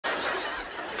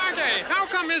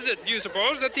come is it, do you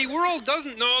suppose, that the world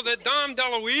doesn't know that Dom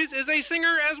DeLuise is a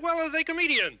singer as well as a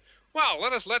comedian? Well,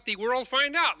 let us let the world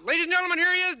find out. Ladies and gentlemen,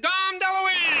 here he is, Dom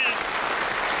DeLuise!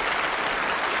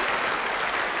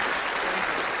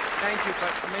 Thank you,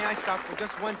 but may I stop for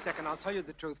just 1 second? I'll tell you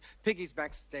the truth. Piggy's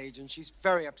backstage, and she's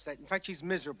very upset. In fact, she's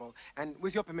miserable. And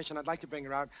with your permission, I'd like to bring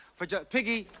her out for just...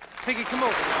 Piggy, come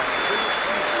over.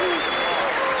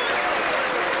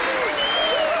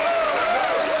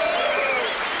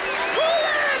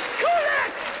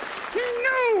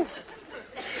 No!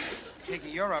 Piggy,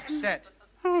 you're upset.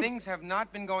 Things have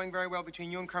not been going very well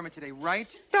between you and Kermit today,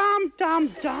 right? Dom.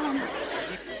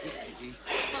 Piggy.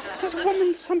 This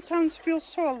woman sometimes feels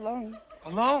so alone.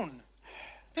 Alone?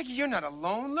 Piggy, you're not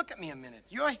alone. Look at me a minute.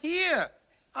 You're here.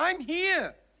 I'm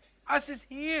here. Us is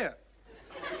here.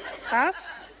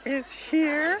 Us is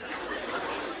here?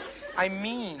 I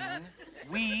mean,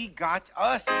 we got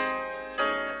us.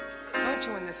 Don't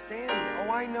you understand? Oh,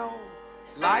 I know.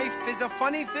 Life is a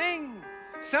funny thing.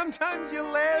 Sometimes you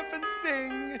laugh and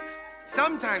sing.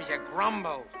 Sometimes you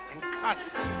grumble and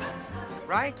cuss.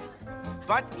 Right?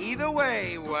 But either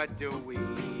way, what do we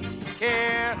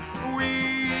care? We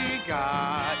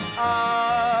got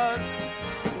us.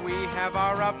 We have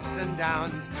our ups and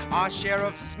downs, our share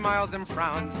of smiles and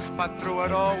frowns, but through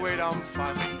it all we don't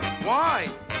fuss. Why?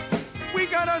 We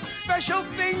got a special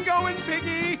thing going,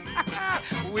 Piggy.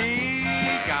 We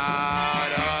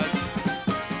got us.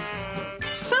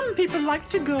 Some people like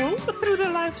to go through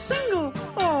their life single.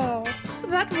 Oh,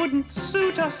 that wouldn't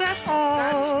suit us at all.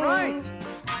 That's right.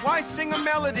 Why sing a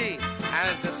melody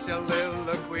as a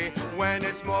soliloquy when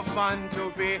it's more fun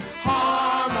to be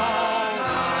harmonizing?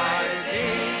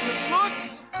 Look,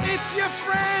 it's your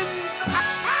friends.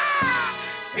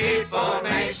 People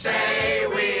may say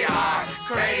we are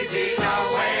crazy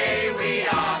the way